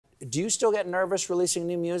Do you still get nervous releasing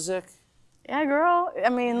new music? Yeah, girl. I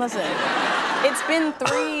mean, listen, it's been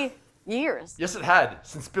 3 years. Yes, it had,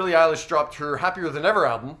 since Billie Eilish dropped her Happier Than Ever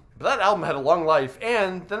album. But that album had a long life,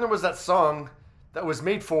 and then there was that song that was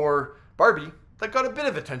made for Barbie that got a bit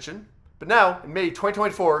of attention. But now, in May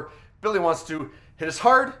 2024, Billie wants to hit us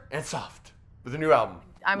hard and soft with a new album.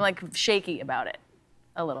 I'm like shaky about it,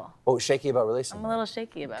 a little. Oh, shaky about releasing? I'm a little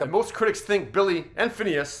shaky about it. Most critics think Billie and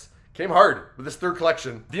Phineas came hard with this third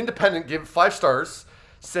collection. The Independent gave it 5 stars,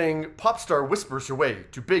 saying pop star whispers her way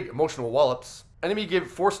to big emotional wallops. Enemy gave it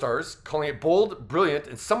 4 stars, calling it bold, brilliant,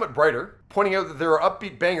 and somewhat brighter, pointing out that there are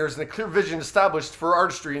upbeat bangers and a clear vision established for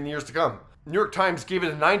artistry in the years to come. New York Times gave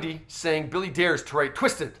it a 90, saying Billie dares to write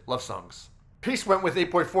twisted love songs. Pace went with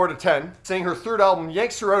 8.4 to 10, saying her third album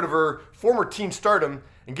yanks her out of her former teen stardom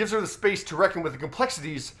and gives her the space to reckon with the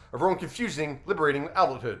complexities of her own confusing, liberating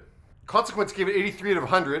adulthood. Consequence gave it 83 out of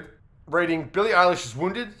 100, writing Billie Eilish is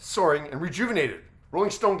wounded, soaring, and rejuvenated. Rolling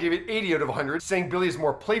Stone gave it 80 out of 100, saying Billie is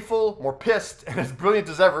more playful, more pissed, and as brilliant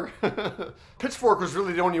as ever. Pitchfork was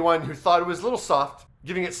really the only one who thought it was a little soft,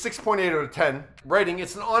 giving it 6.8 out of 10, writing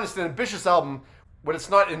it's an honest and ambitious album when it's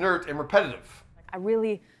not inert and repetitive. I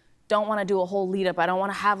really don't want to do a whole lead up. I don't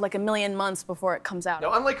want to have like a million months before it comes out.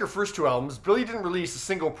 Now, unlike her first 2 albums, Billie didn't release a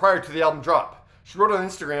single prior to the album drop. She wrote on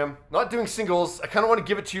Instagram, "Not doing singles, I kind of want to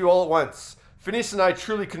give it to you all at once. Phineas and I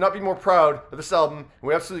truly could not be more proud of this album, and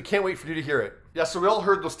we absolutely can't wait for you to hear it." Yeah, so we all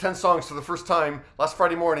heard those 10 songs for the first time last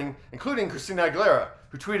Friday morning, including Christina Aguilera,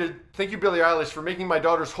 who tweeted, "Thank you, Billie Eilish, for making my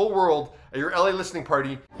daughter's whole world at your LA listening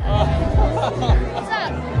party." What's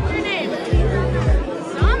up? What's your name?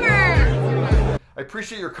 Summer. "I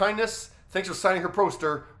appreciate your kindness. Thanks for signing her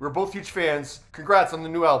poster. We're both huge fans. Congrats on the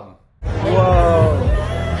new album." Whoa.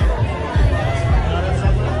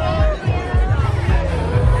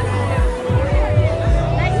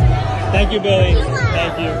 Thank you, Billie.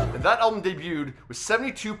 Thank you. And that album debuted with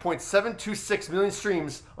 72.726 million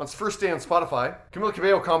streams on its first day on Spotify. Camila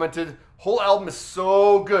Cabello commented, "Whole album is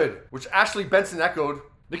so good," which Ashley Benson echoed.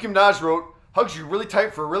 Nicki Minaj wrote, "Hugs you really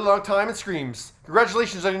tight for a really long time," and screams,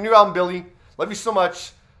 "Congratulations on your new album, Billie. Love you so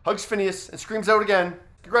much." Hugs Phineas, and screams out again,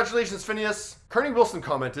 "Congratulations, Phineas." Carney Wilson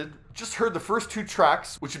commented, "Just heard the first 2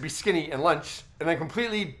 tracks, which would be Skinny and Lunch, and then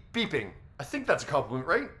completely beeping." I think that's a compliment,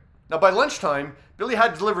 right? Now, by lunchtime, Billie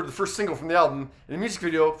had delivered the first single from the album in a music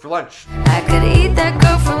video for Lunch. I could eat that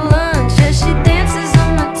girl for lunch as she dances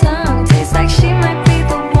on my tongue. Tastes like she might be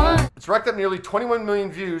the one. It's racked up nearly 21 million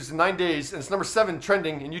views in 9 days, and it's number 7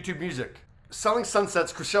 trending in YouTube Music. Selling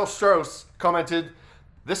Sunset's Chriselle Strauss commented,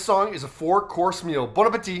 "This song is a 4-course meal. Bon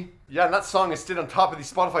appetit." Yeah, and that song has stayed on top of the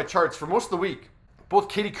Spotify charts for most of the week. Both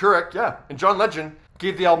Katie Couric, and John Legend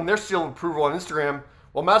gave the album their seal of approval on Instagram,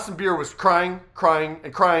 while Madison Beer was crying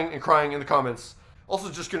in the comments. Also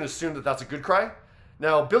just going to assume that that's a good cry.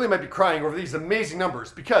 Now, Billie might be crying over these amazing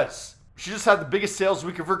numbers because she just had the biggest sales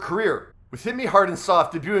week of her career, with Hit Me Hard and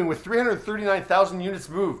Soft debuting with 339,000 units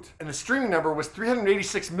moved, and the streaming number was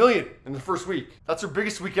 386 million in the first week. That's her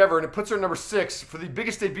biggest week ever, and it puts her at number 6 for the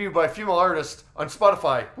biggest debut by a female artist on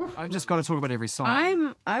Spotify. Woo. I've just got to talk about every song.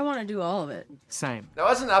 I want to do all of it. Same. Now,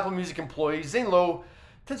 as an Apple Music employee, Zane Lowe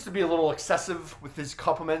tends to be a little excessive with his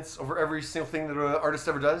compliments over every single thing that an artist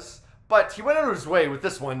ever does. But he went out of his way with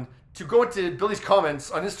this one to go into Billie's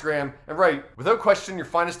comments on Instagram and write, "Without question, your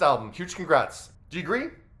finest album. Huge congrats." Do you agree?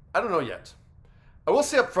 I don't know yet. I will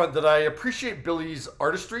say up front that I appreciate Billie's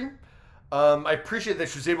artistry. I appreciate that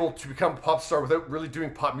she was able to become a pop star without really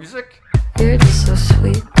doing pop music. You're just so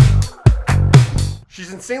sweet.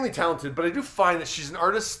 She's insanely talented, but I do find that she's an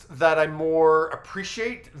artist that I more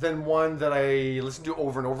appreciate than one that I listen to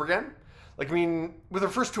over and over again. Like, I mean, with her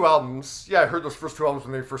first 2 albums, yeah, I heard those first 2 albums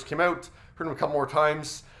when they first came out, heard them a couple more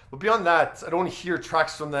times, but beyond that, I don't hear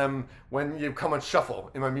tracks from them when you come on shuffle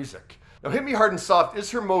in my music. Now, Hit Me Hard and Soft is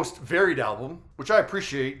her most varied album, which I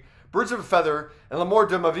appreciate. Birds of a Feather and L'amour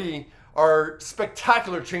de ma vie are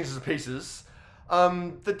spectacular changes of paces.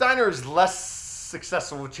 The Diner is less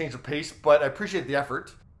successful with change of pace, but I appreciate the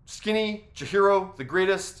effort. Skinny, Chihiro, The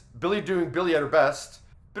Greatest, Billie doing Billie at her best,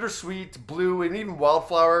 Bittersweet, Blue, and even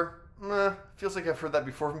Wildflower. Feels like I've heard that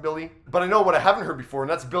before from Billie. But I know what I haven't heard before, and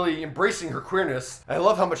that's Billie embracing her queerness. And I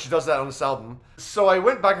love how much she does that on this album. So I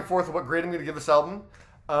went back and forth with what grade I'm going to give this album.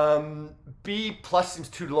 B+ seems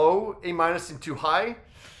too low, A- seems too high.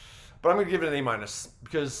 But I'm going to give it an A-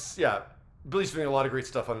 because, yeah, Billie's doing a lot of great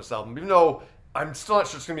stuff on this album. Even though I'm still not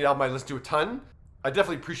sure it's going to be an album I listen to a ton, I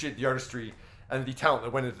definitely appreciate the artistry and the talent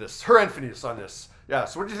that went into this. Her and Phineas on this. Yeah,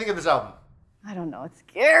 so what do you think of this album? I don't know. It's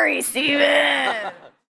scary, Steven.